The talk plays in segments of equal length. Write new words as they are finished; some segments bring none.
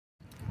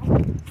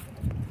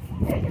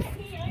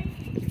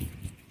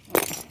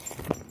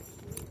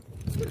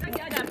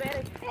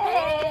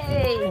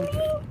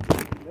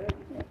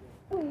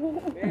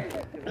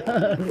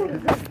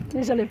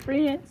These are the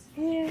friends?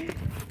 Yeah.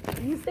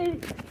 You see?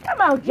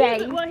 Come on,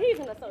 Jay. Well, he's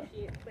an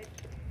associate.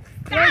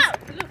 Stop!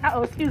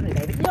 Oh, excuse me,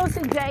 baby. You don't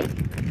see Jay?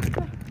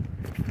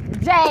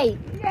 Jay.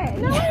 Yeah.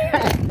 No.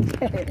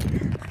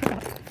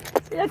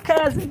 Your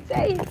cousin,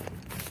 Jay.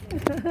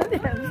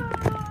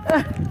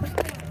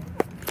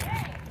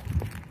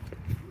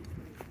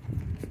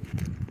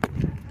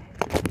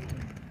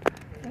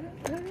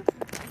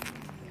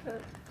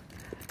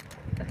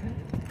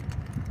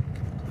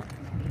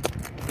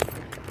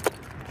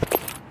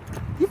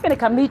 You finna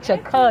come meet your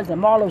cousin,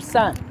 Marlo's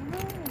son.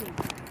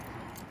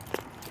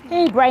 He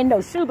ain't bring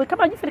no shoe, but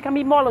come on, you finna come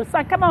meet Marlo's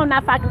son. Come on now,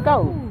 if I can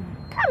go.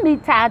 Come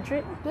meet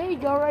Todrick. There you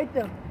go, right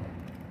there.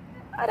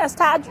 Oh, that's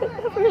Todrick.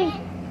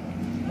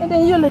 And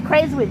then you look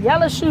crazy with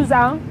yellow shoes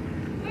on.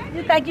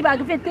 You think you about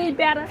to fit these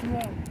better?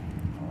 Yeah.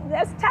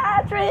 That's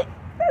Todrick.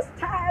 That's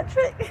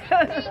Todrick.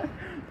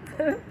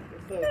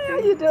 How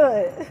you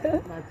doing?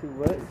 Not too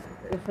much.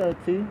 What's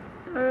up, T?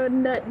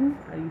 Nothing.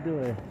 How you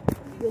doing?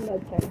 You're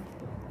okay.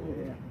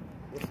 Yeah.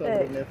 What's up,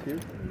 little nephew?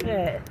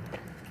 Yeah.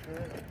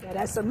 Yeah,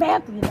 that's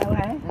Samantha, you know,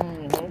 huh?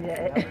 Mm-hmm.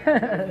 Yeah.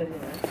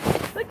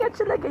 Look at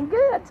you looking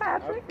good,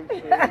 Todrick.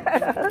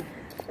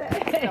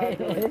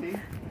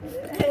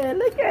 Yeah,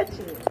 look at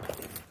you.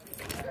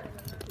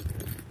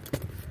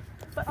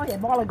 But, oh yeah,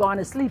 Marla going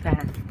to sleep, huh?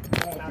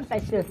 Yeah,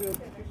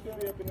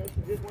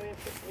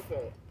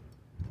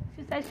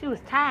 she said she was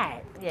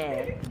tired.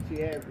 Yeah. She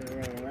has been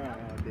running around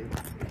all day.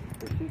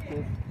 But she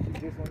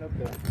just went up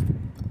there.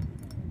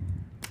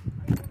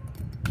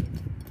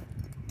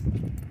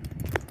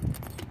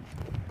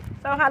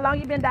 So how long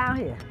you been down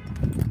here?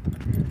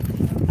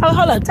 Oh,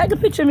 hold on. Take a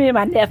picture of me and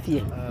my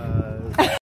nephew.